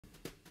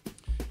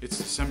It's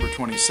December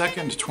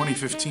 22nd,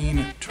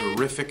 2015,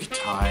 Terrific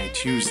Tie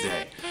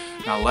Tuesday.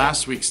 Now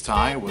last week's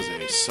tie was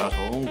a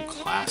subtle,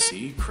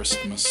 classy,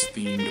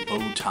 Christmas-themed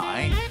bow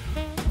tie,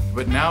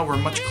 but now we're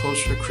much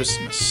closer to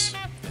Christmas.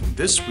 And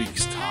this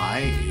week's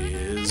tie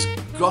is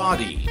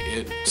gaudy.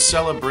 It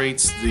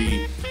celebrates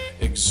the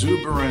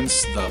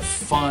exuberance, the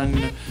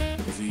fun,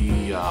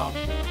 the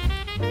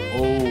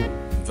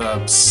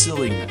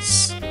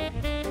silliness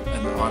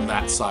and on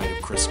that side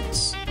of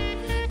Christmas.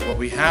 What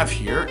we have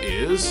here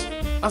is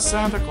a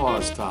Santa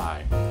Claus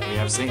tie. We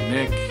have St.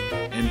 Nick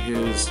in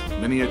his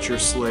miniature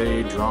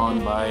sleigh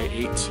drawn by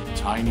 8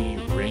 tiny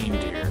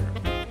reindeer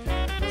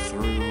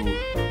through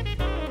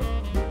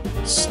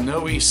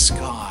snowy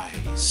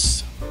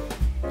skies.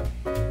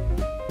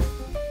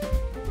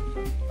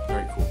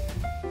 Very cool.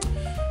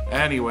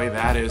 Anyway,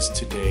 that is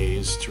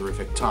today's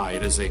terrific tie.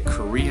 It is a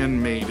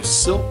Korean-made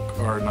silk,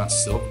 or not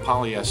silk,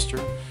 polyester.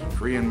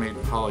 Korean-made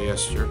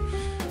polyester.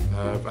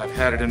 I've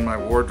had it in my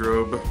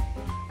wardrobe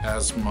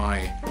as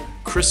my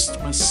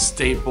Christmas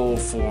staple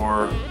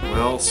for,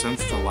 well,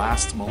 since the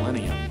last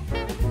millennium.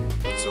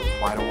 So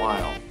quite a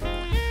while.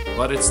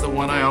 But it's the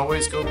one I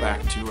always go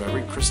back to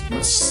every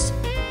Christmas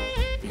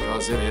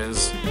because it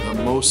is the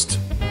most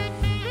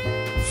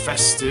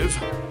festive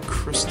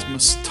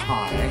Christmas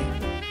tie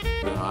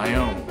that I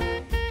own.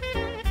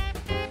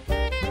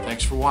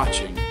 Thanks for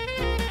watching.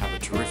 Have a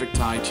terrific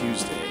Tie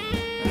Tuesday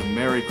and a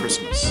Merry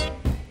Christmas.